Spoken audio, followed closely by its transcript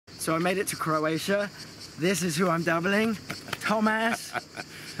So I made it to Croatia. This is who I'm doubling, Thomas,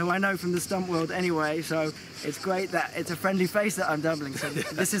 who I know from the stunt world anyway, so it's great that it's a friendly face that I'm doubling. So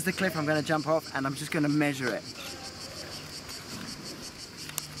this is the cliff I'm going to jump off, and I'm just going to measure it.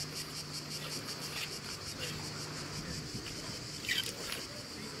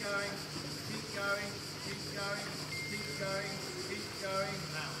 Keep going, keep going, keep going, keep going, keep going.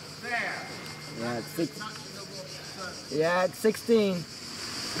 There. Yeah, it's 16.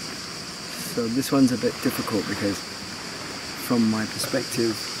 So this one's a bit difficult because from my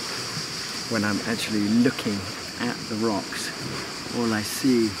perspective, when I'm actually looking at the rocks, all I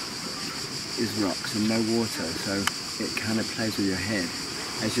see is rocks and no water, so it kind of plays with your head.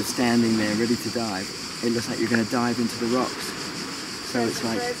 As you're standing there ready to dive, it looks like you're going to dive into the rocks. So it's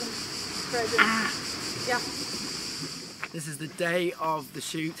like, ah! Yeah. This is the day of the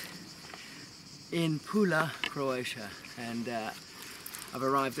shoot in Pula, Croatia, and I've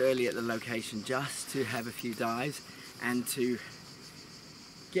arrived early at the location just to have a few dives and to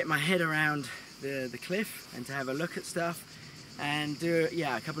get my head around the cliff and to have a look at stuff and do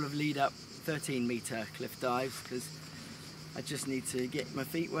a couple of lead up 13-meter cliff dives, because I just need to get my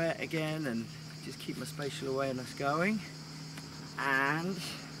feet wet again and just keep my spatial awareness going, and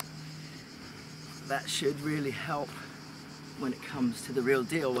that should really help when it comes to the real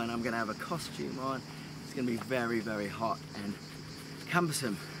deal, when I'm going to have a costume on. It's going to be very, very hot and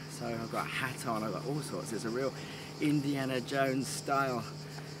cumbersome. So I've got a hat on, I've got all sorts. It's a real Indiana Jones style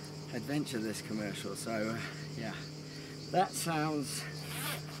adventure, this commercial. So yeah, that sounds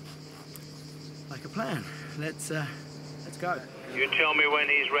like a plan. Let's go. You tell me when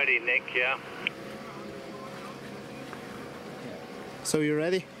he's ready, Nick, yeah? So you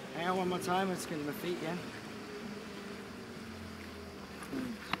ready? Hang on one more time, let's get my feet, yeah?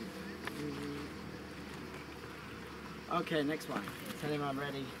 Okay, next one. Tell him I'm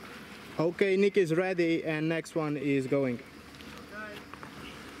ready. Okay, Nick is ready and next one is going.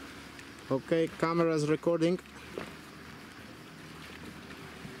 Okay, camera's recording.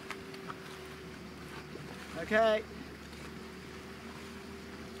 Okay.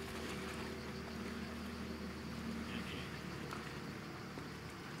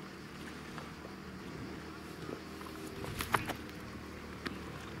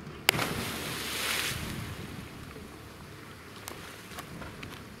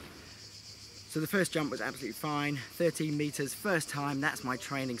 So the first jump was absolutely fine, 13 meters, first time. That's my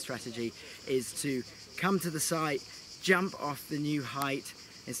training strategy, is to come to the site, jump off the new height,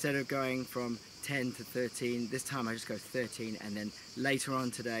 instead of going from 10 to 13. This time I just go 13, and then later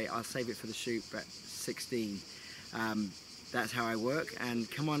on today, I'll save it for the shoot, but 16. That's how I work. And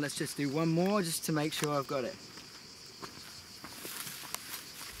come on, let's just do one more just to make sure I've got it.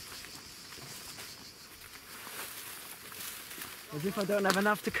 As if I don't have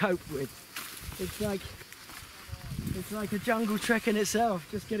enough to cope with. It's like a jungle trek in itself,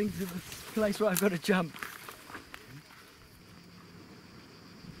 just getting to the place where I've got to jump.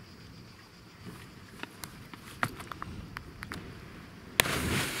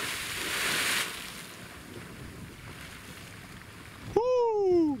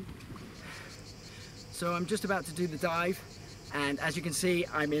 Woo! So I'm just about to do the dive, and as you can see,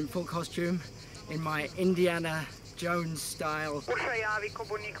 I'm in full costume, in my Indiana Jones style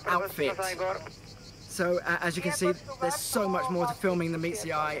outfit. So as you can see, there's so much more to filming than meets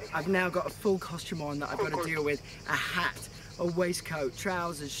the eye. I've now got a full costume on that I've got to deal with, a hat, a waistcoat,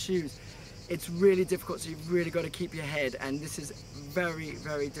 trousers, shoes. It's really difficult, so you've really got to keep your head, and this is very,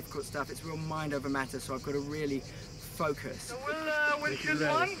 very difficult stuff. It's real mind over matter, so I've got to really focus. So we'll shoot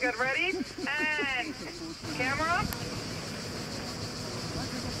one, get ready, and camera.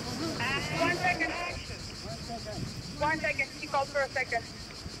 And 1 second, action. 1 second, keep out for a second.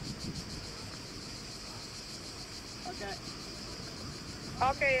 Okay.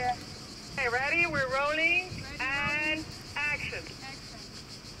 Okay, yeah. Okay, ready, we're rolling, and action.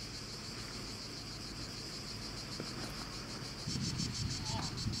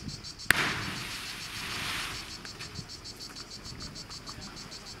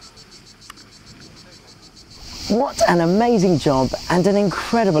 What an amazing job and an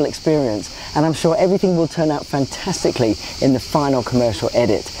incredible experience, and I'm sure everything will turn out fantastically in the final commercial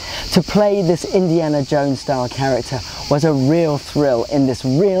edit. To play this Indiana Jones style character was a real thrill in this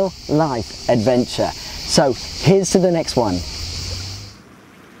real life adventure. So here's to the next one.